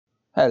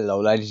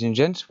Hello ladies and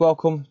gents,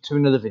 welcome to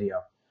another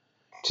video.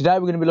 Today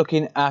we're going to be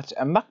looking at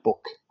a MacBook,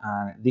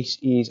 and this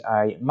is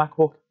a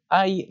MacBook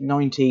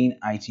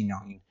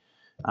A1989,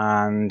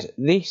 and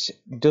this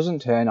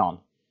doesn't turn on.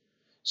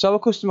 So a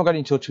customer got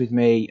in touch with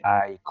me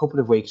a couple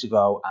of weeks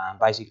ago and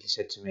basically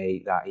said to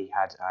me that he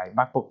had a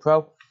MacBook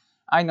Pro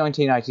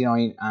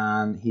A1989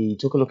 and he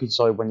took a look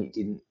inside when it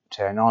didn't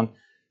turn on,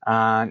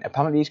 and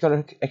apparently it's got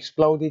an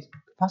exploded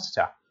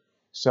capacitor.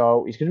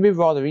 So it's going to be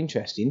rather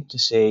interesting to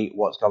see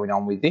what's going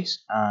on with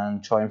this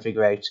and try and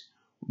figure out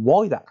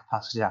why that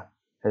capacitor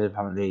has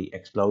apparently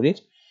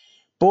exploded.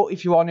 But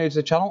if you are new to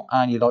the channel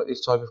and you like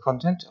this type of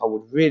content, I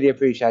would really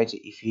appreciate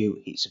it if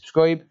you hit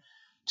subscribe,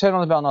 turn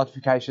on the bell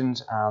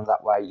notifications, and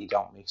that way you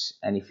don't miss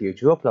any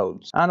future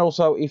uploads. And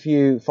also, if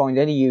you find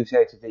any use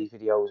out of these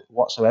videos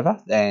whatsoever,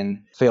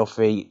 then feel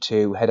free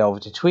to head over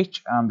to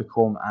Twitch and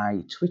become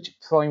a Twitch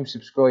Prime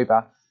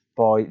subscriber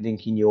by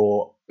linking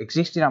your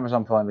existing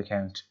Amazon Prime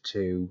account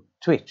to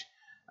Twitch,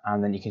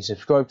 and then you can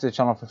subscribe to the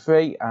channel for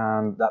free,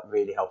 and that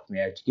really helps me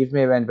out. Give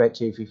me around about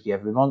 $2.50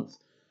 every month,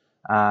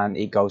 and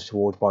it goes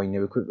towards buying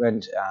new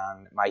equipment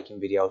and making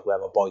videos where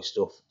I buy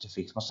stuff to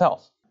fix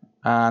myself,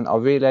 and I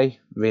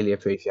really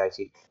appreciate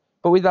it.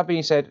 But with that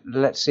being said,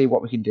 let's see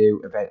what we can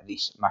do about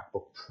this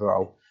MacBook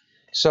Pro.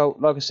 So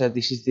like I said,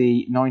 this is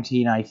the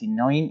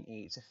 1989.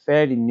 It's a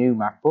fairly new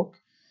MacBook,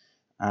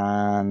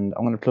 and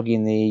I'm going to plug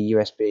in the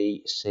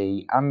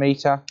USB-C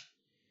ammeter,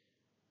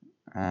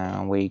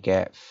 and we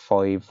get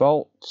 5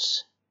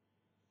 volts,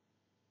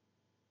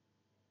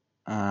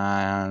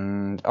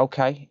 and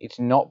okay, it's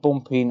not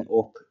bumping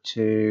up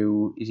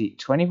to, is it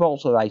 20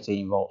 volts or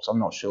 18 volts? I'm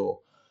not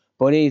sure,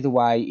 but either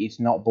way it's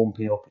not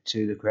bumping up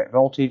to the correct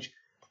voltage.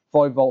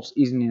 5 volts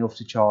isn't enough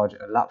to charge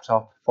a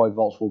laptop. 5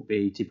 volts would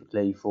be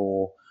typically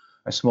for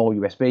a small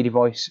USB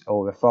device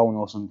or a phone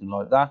or something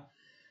like that.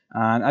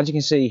 And as you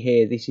can see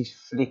here, this is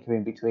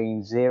flickering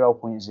between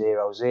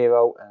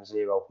 0.00 and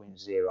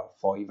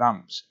 0.05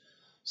 amps.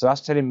 So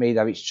that's telling me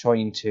that it's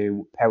trying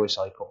to power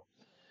cycle.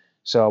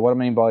 So what I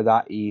mean by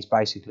that is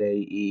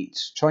basically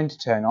it's trying to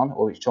turn on,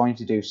 or it's trying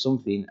to do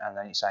something, and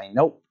then it's saying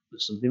nope,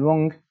 there's something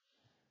wrong,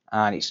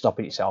 and it's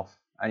stopping itself,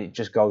 and it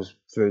just goes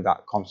through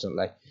that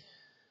constantly.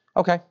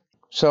 Okay,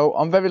 so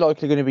I'm very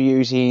likely going to be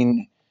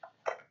using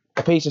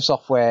a piece of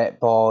software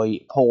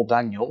by Paul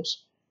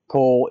Daniels.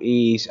 Paul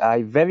is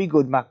a very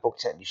good MacBook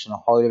technician. I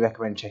highly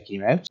recommend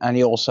checking him out. And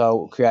he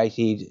also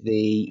created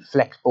the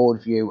Flex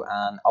Board View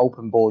and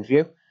Open Board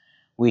View,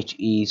 which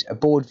is a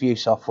board view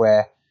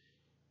software.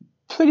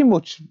 Pretty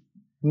much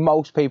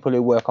most people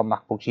who work on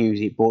MacBooks use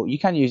it, but you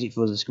can use it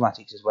for other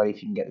schematics as well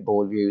if you can get the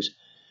board views.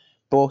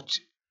 But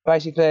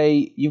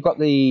basically, you've got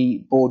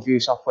the board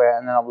view software,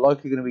 and then I'm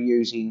likely going to be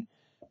using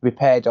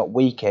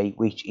Repair.wiki,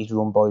 which is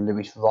run by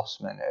Lewis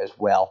Rossman as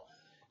well.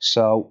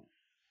 So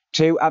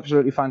two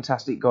absolutely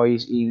fantastic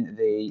guys in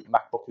the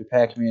MacBook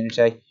repair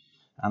community,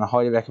 and I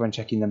highly recommend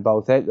checking them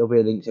both out. There'll be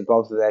a link to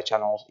both of their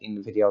channels in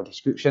the video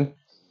description.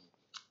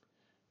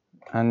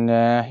 And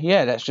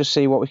yeah, let's just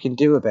see what we can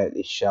do about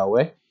this, shall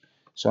we?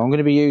 So I'm going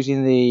to be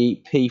using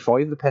the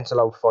P5, the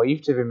Pentalo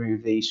 5, to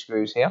remove these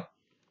screws here.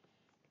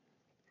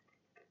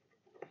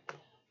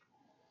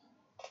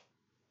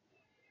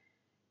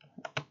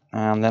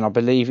 And then I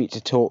believe it's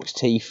a Torx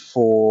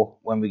T4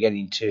 when we get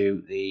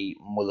into the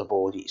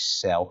motherboard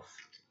itself.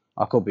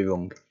 I could be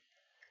wrong.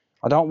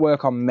 I don't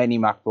work on many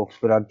MacBooks,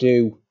 but I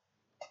do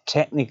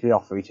technically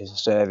offer it as a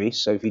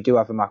service. So if you do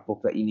have a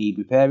MacBook that you need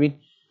repairing,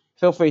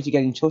 feel free to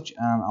get in touch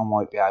and I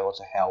might be able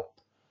to help.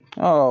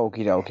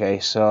 Okie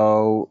dokie.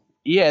 So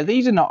yeah,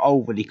 these are not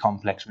overly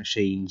complex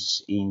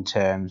machines in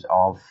terms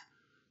of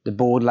the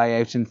board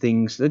layout and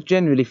things. They're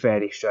generally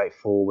fairly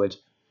straightforward.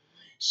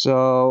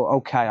 So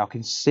okay, I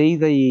can see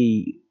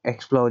the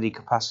exploded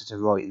capacitor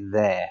right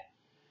there.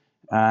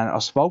 And I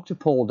spoke to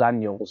Paul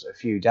Daniels a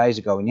few days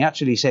ago, and he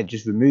actually said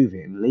just remove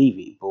it and leave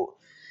it. But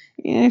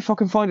yeah, if I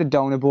can find a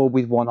donor board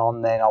with one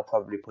on, then I'll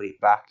probably put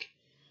it back.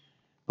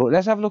 But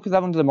let's have a look at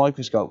that under the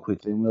microscope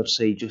quickly, and we'll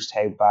see just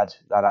how bad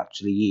that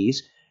actually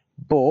is.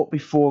 But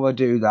before I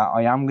do that,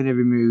 I am going to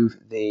remove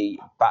the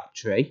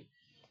battery.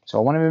 So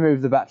I want to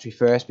remove the battery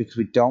first, because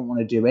we don't want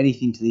to do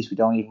anything to this. We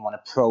don't even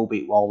want to probe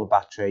it while the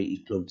battery is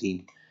plugged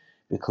in,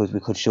 because we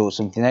could short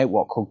something out,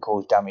 what could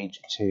cause damage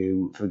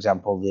to, for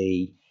example,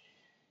 the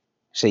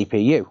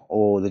CPU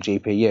or the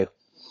GPU.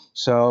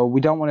 So we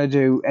don't want to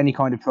do any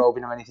kind of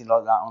probing or anything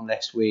like that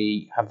unless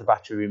we have the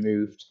battery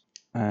removed.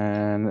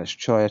 Let's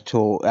try a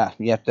Torx.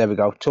 Yep, there we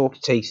go. Torx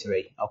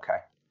T3. Okay.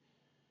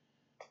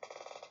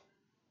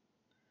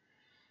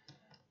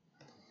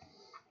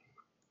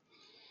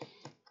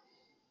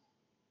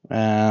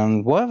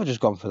 And why have I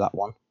just gone for that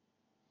one?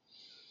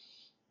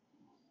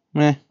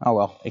 Oh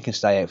well, it can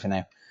stay out for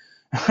now.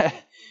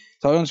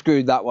 So I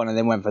unscrewed that one and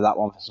then went for that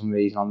one for some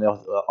reason on the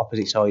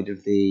opposite side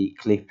of the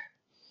clip.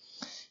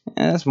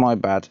 Yeah, that's my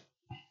bad.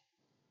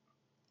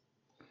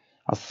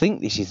 I think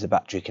this is the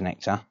battery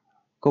connector.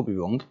 Could be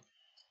wrong,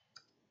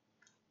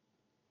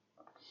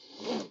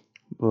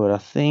 but I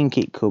think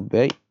it could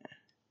be.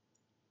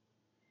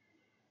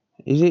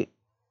 Is it?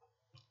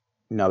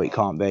 No, it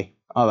can't be.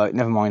 Alright,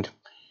 never mind.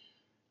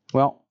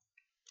 Well,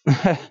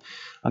 I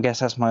guess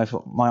that's my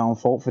own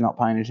fault for not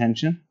paying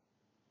attention.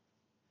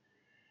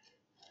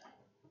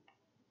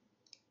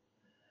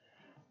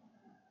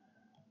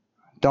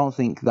 Don't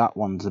think that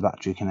one's the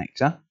battery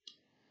connector.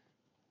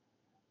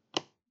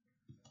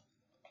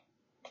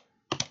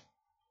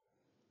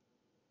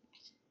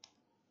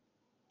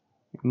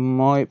 It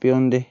might be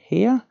under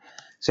here.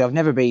 So I've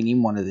never been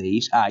in one of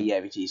these. Ah, yeah,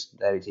 it is.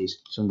 There it is.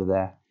 It's under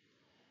there.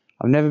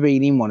 I've never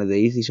been in one of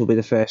these. This will be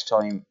the first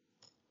time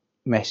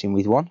messing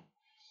with one.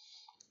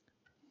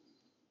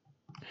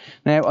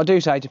 Now, I do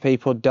say to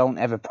people, don't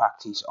ever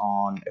practice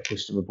on a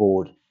customer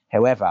board.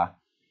 However,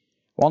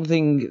 one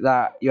thing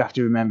that you have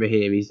to remember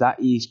here is that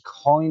is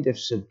kind of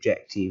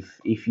subjective.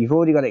 If you've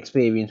already got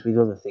experience with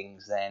other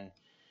things, then,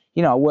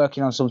 you know,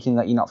 working on something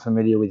that you're not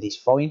familiar with is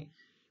fine,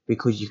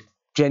 because you're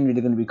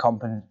generally going to be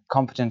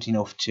competent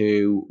enough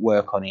to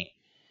work on it.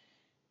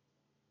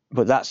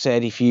 But that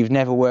said, if you've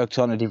never worked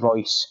on a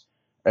device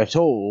at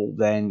all,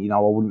 then, you know,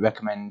 I wouldn't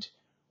recommend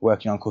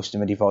working on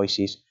customer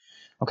devices.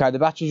 Okay, the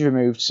battery's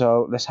removed,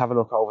 so let's have a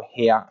look over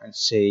here and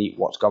see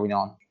what's going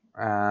on.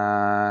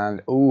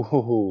 And,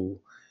 ooh,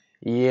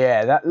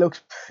 yeah, that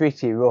looks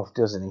pretty rough,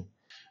 doesn't it?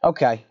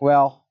 Okay,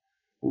 well,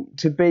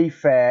 to be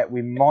fair,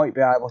 we might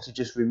be able to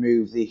just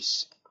remove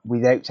this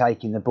without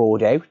taking the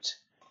board out,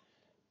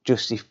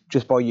 just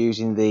by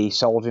using the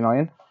soldering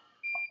iron.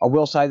 I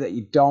will say that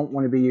you don't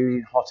want to be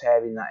using hot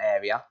air in that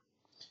area.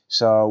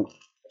 So,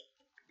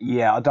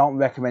 yeah, I don't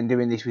recommend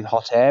doing this with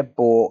hot air,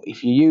 but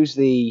if you use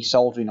the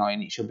soldering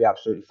iron, it should be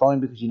absolutely fine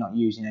because you're not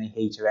using any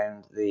heat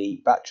around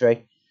the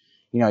battery.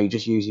 You know, you're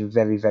just using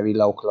very, very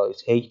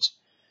localized heat.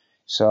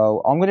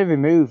 So I'm going to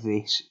remove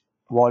this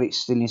while it's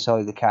still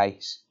inside the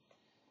case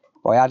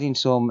by adding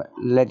some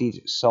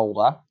leaded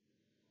solder.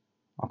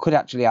 I could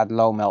actually add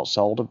low melt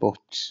solder, but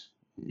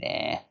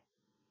nah.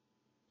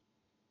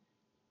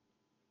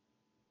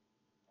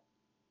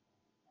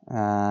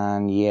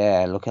 And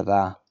yeah, look at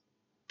that.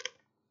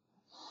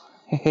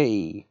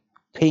 Hey,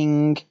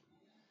 ping.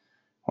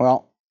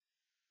 Well,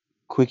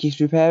 quickest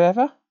repair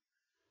ever.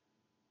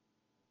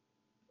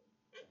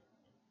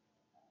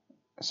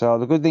 So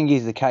the good thing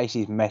is the case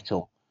is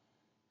metal,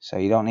 so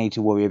you don't need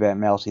to worry about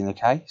melting the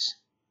case.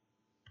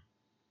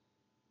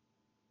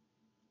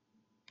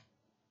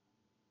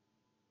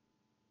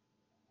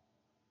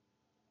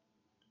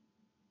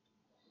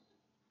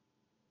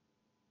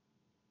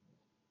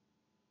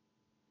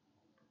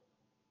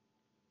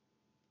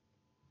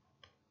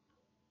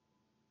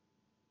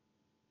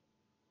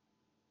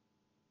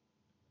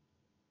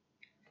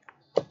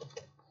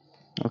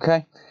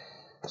 Okay,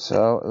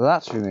 so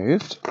that's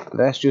removed.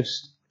 Let's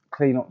just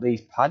clean up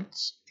these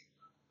pads.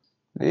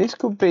 This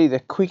could be the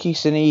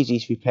quickest and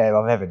easiest repair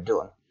I've ever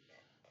done.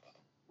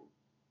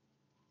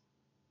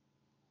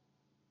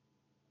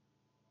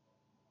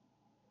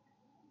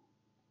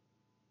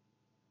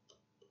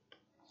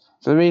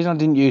 So the reason I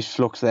didn't use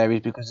flux there is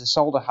because the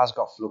solder has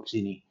got flux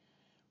in it.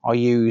 I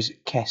use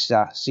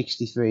Kester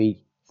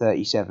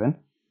 6337.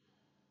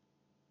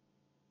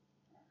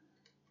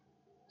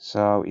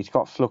 So it's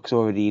got flux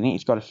already in it,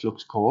 it's got a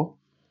flux core.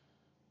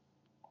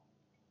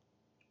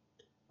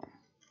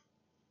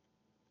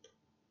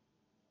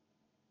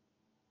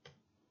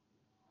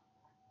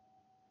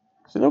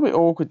 It's a little bit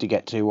awkward to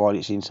get to while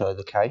it's inside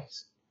the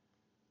case,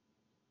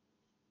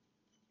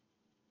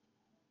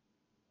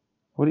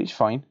 but it's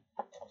fine.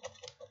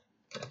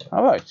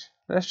 Alright,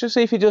 let's just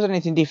see if it does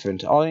anything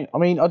different. I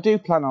mean, I do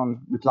plan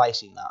on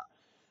replacing that,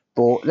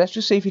 but let's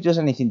just see if it does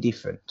anything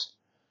different.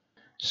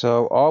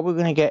 So, are we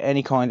going to get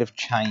any kind of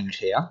change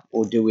here,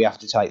 or do we have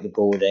to take the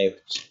board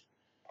out?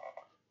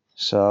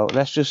 So,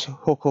 let's just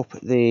hook up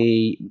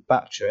the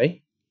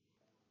battery.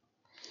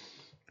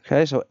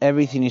 Okay, so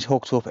everything is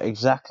hooked up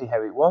exactly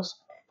how it was,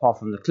 apart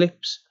from the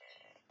clips.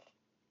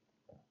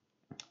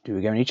 Do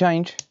we get any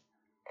change?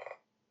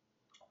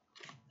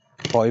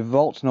 5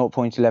 volts,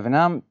 0.11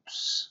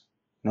 amps,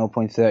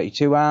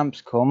 0.32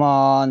 amps, come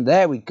on,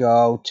 there we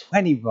go,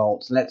 20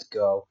 volts, let's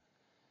go.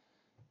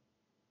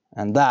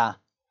 And that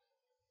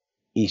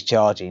is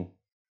charging.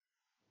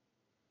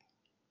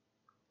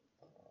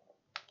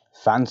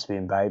 Fan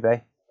spin,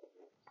 baby.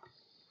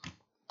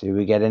 Do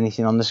we get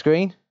anything on the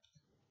screen?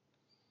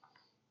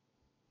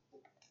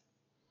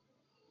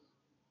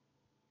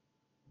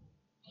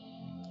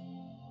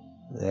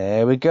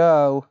 There we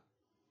go.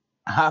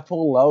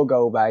 Apple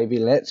logo, baby,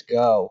 let's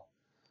go.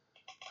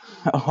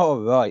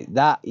 Alright,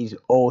 that is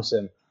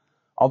awesome.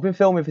 I've been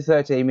filming for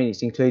 13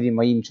 minutes, including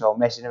my intro,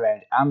 messing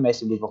around and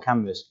messing with my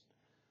cameras.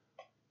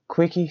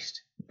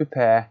 Quickest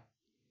repair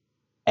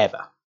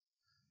ever.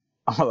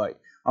 Alright,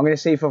 I'm going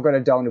to see if I've got a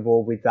donor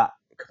board with that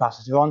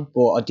capacitor on,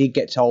 but I did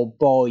get told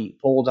by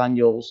Paul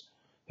Daniels,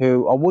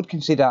 who I would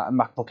consider a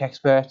MacBook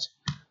expert,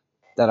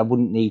 that I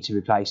wouldn't need to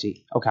replace it.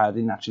 Okay, I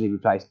didn't actually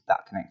replace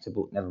that connector,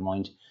 but never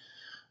mind.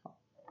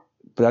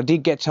 But I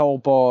did get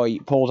told by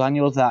Paul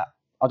Daniels that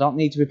I don't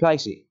need to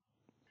replace it.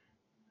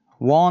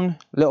 One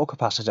little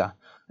capacitor,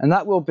 and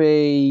that will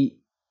be,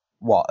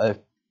 what, a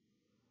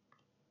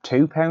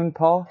 £2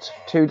 part,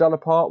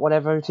 $2 part,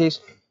 whatever it is.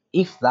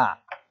 if that.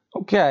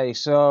 Okay,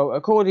 so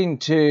according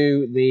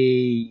to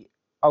the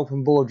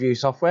Open Board View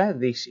software,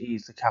 this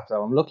is the cap that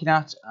I'm looking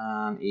at,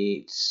 and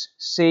it's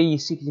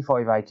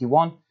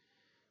C6581,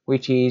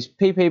 which is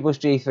PP plus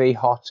G3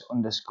 hot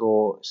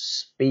underscore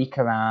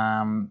speaker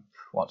amp.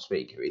 What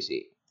speaker is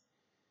it?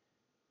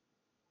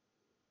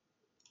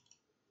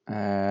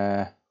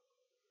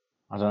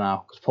 I don't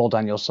know, because Paul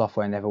Daniels'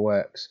 software never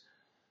works.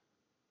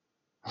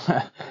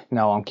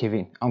 No, I'm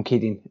kidding. I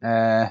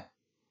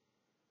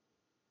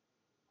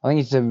think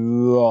it's the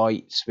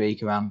right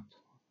speaker amp.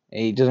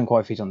 It doesn't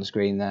quite fit on the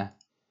screen there.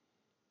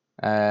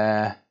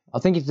 I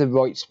think it's the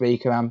right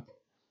speaker amp.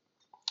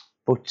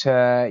 But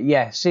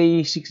yeah,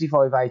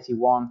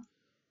 C6581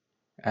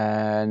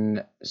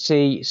 and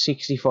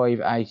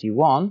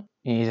C6581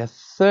 is a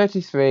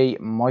 33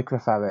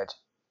 microfarad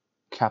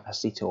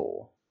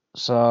capacitor.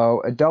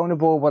 So a donor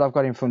board, what I've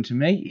got in front of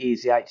me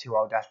is the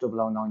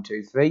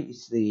 820-00923.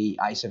 It's the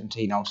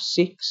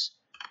A1706.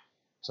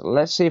 So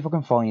let's see if I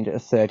can find a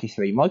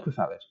 33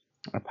 microfarad.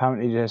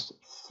 Apparently there's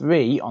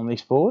 3 on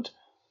this board.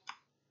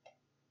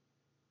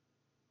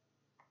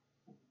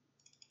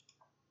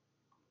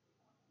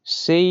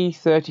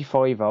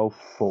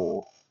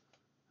 C3504.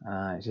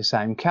 It's the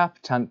same cap,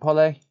 tant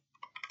poly.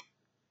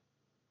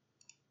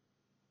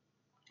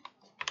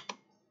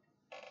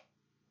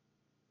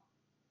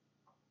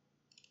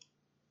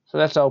 So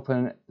let's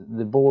open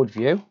the board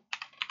view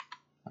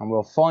and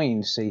we'll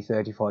find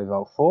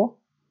C3504.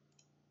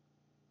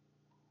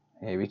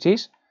 Here it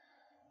is.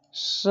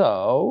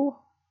 So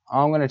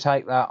I'm going to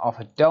take that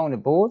off a donor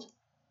board.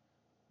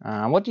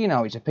 And what do you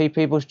know? It's a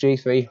PP plus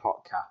G3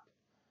 hot cap.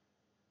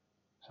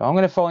 So I'm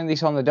going to find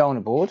this on the donor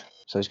board.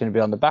 So it's going to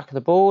be on the back of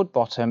the board,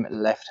 bottom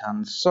left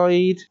hand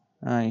side.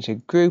 And it's a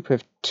group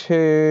of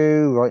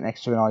 2 right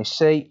next to an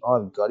IC.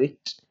 I've got it.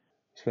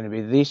 It's going to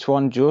be this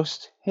one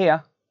just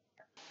here.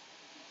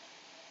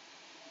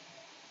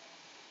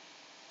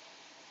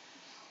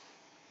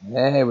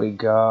 There we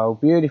go,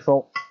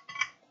 beautiful.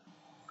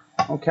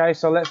 Okay,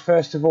 so let's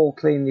first of all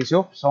clean this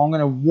up. So I'm going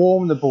to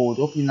warm the board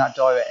up in that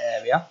direct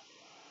area.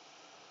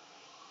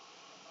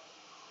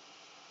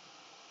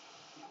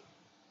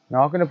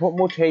 Not going to put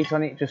much heat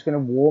on it, just going to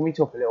warm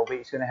it up a little bit.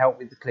 It's going to help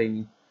with the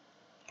cleaning.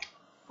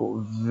 But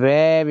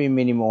very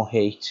minimal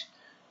heat.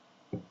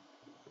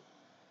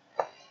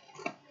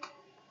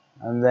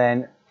 And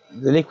then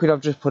the liquid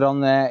I've just put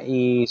on there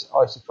is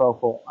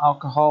isopropyl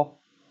alcohol.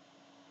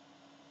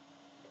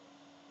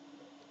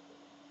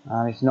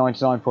 And it's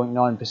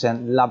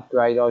 99.9% lab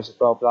grade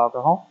isopropyl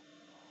alcohol.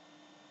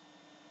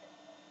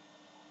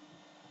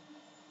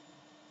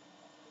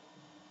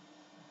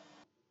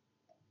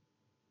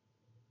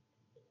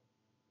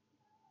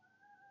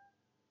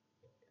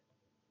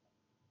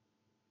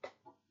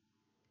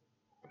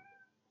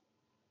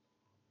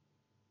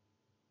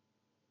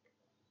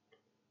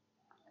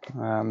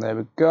 And there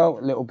we go,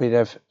 a little bit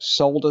of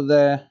solder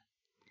there.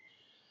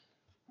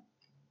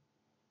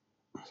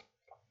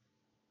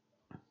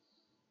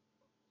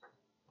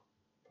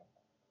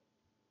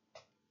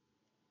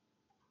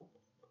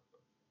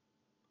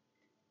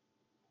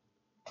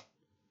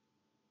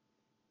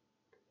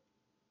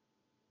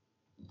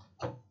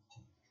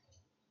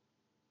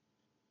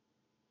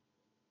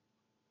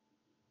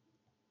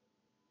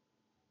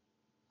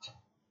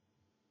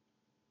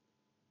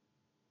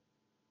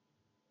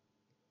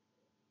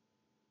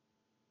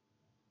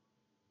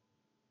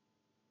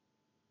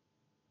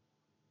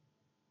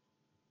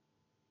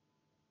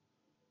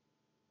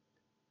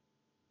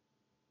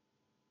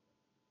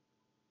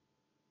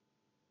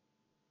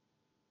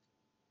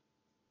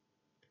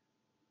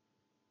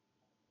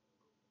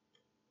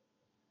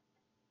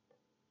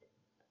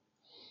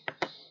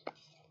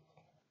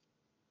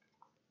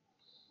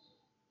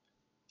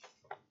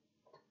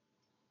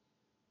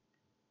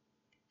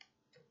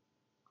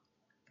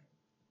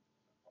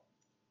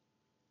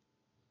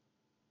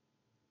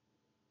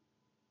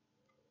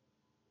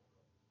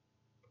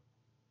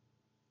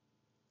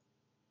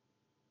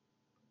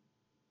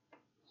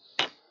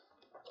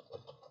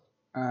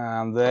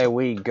 And there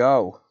we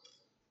go.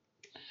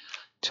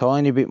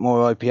 Tiny bit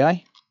more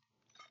IPA.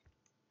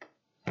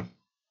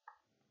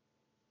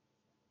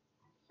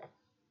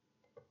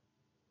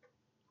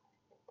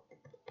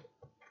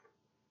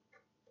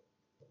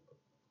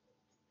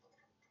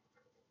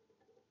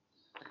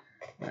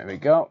 There we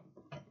go.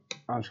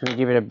 I'm just going to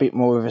give it a bit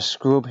more of a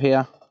scrub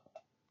here.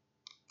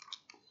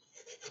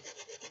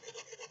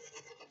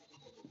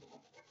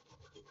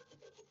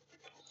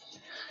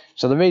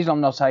 So the reason I'm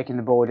not taking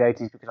the board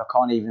out is because I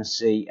can't even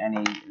see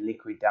any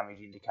liquid damage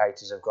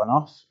indicators have gone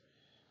off.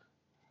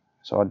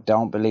 So I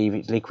don't believe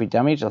it's liquid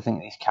damage. I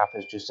think this cap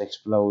has just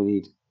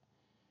exploded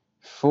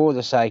for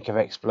the sake of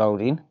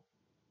exploding.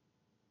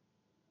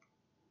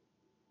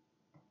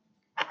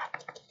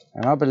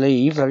 And I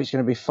believe that it's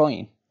going to be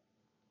fine.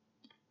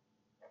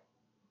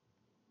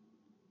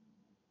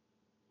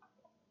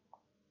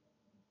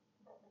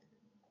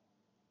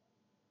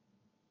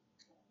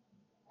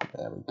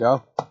 There we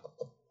go.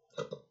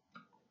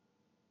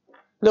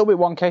 A little bit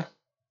wonky.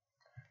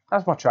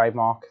 That's my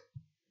trademark.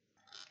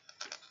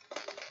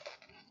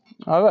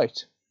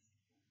 Alright,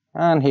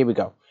 and here we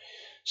go.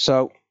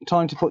 So,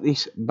 time to put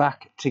this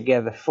back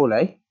together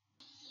fully.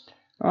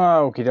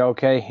 Okie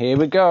dokie, here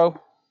we go.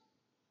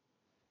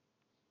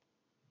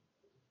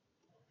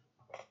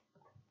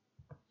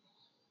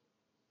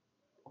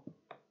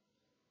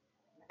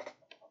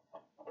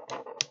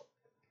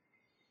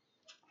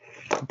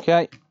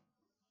 Okay,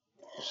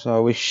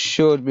 so we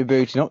should be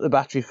booting up. The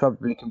battery's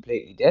probably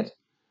completely dead.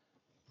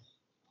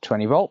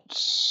 20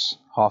 volts,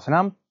 half an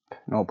amp,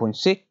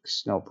 0.6,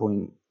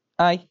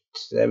 0.8,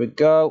 there we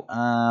go,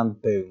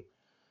 and boom.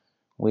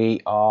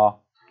 We are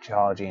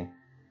charging.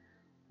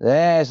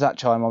 There's that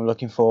chime I'm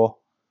looking for.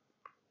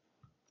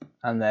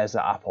 And there's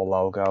the Apple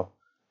logo.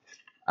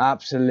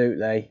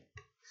 Absolutely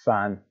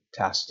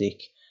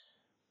fantastic.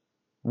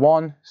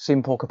 One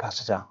simple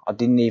capacitor. I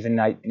didn't even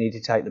need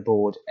to take the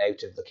board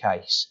out of the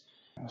case.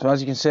 So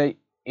as you can see,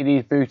 it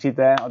is booted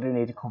there. I do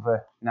need to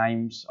cover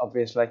names,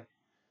 obviously.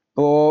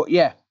 But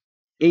yeah,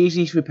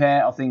 easiest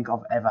repair I think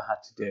I've ever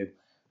had to do.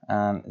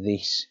 And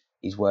this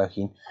is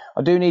working.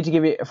 I do need to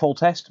give it a full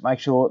test, make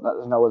sure that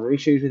there's no other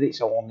issues with it,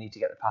 so I'll need to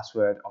get the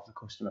password of the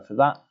customer for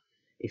that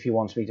if he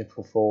wants me to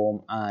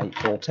perform a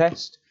full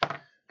test.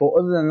 But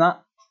other than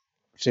that,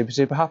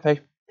 super happy,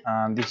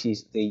 and this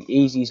is the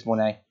easiest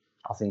money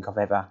I think I've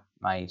ever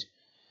made.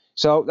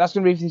 So that's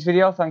going to be for this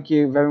video. Thank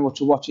you very much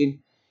for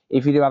watching.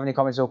 If you do have any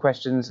comments or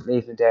questions,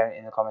 leave them down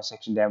in the comment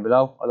section down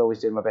below. I'll always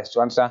do my best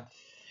to answer.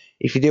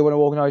 If you do want to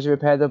organise a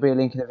repair, there'll be a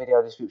link in the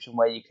video description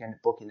where you can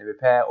book in the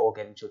repair or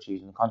get in touch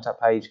using the contact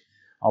page.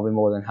 I'll be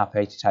more than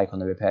happy to take on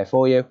the repair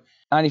for you.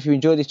 And if you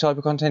enjoy this type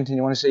of content and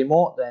you want to see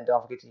more, then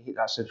don't forget to hit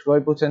that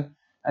subscribe button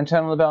and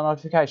turn on the bell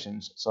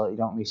notifications so that you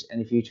don't miss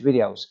any future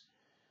videos.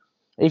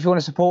 If you want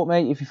to support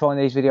me, if you find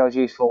these videos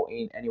useful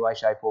in any way,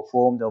 shape or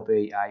form, there'll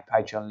be a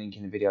Patreon link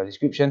in the video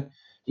description.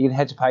 You can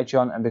head to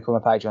Patreon and become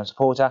a Patreon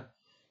supporter.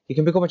 You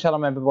can become a channel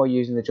member by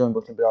using the join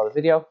button below the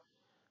video.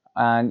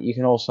 And you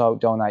can also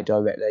donate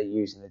directly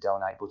using the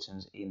donate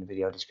buttons in the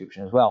video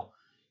description as well.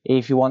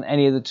 If you want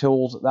any of the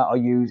tools that I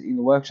use in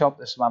the workshop,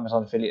 there's some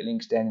Amazon affiliate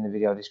links down in the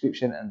video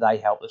description and they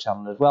help the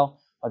channel as well.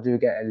 I do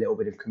get a little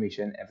bit of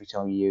commission every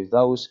time you use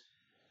those.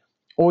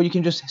 Or you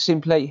can just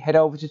simply head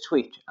over to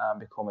Twitch and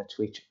become a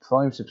Twitch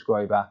Prime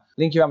subscriber.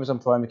 Link your Amazon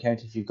Prime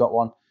account if you've got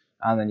one,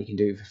 and then you can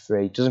do it for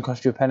free. It doesn't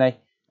cost you a penny,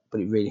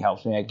 but it really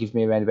helps me. It gives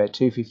me around about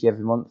 $2.50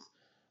 every month,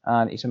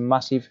 and it's a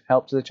massive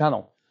help to the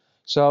channel.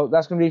 So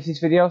that's going to be it for this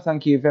video.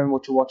 Thank you very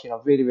much for watching. I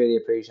really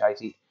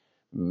appreciate it.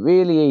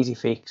 Really easy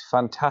fix.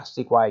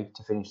 Fantastic way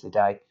to finish the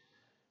day.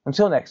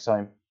 Until next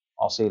time,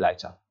 I'll see you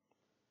later.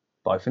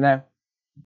 Bye for now.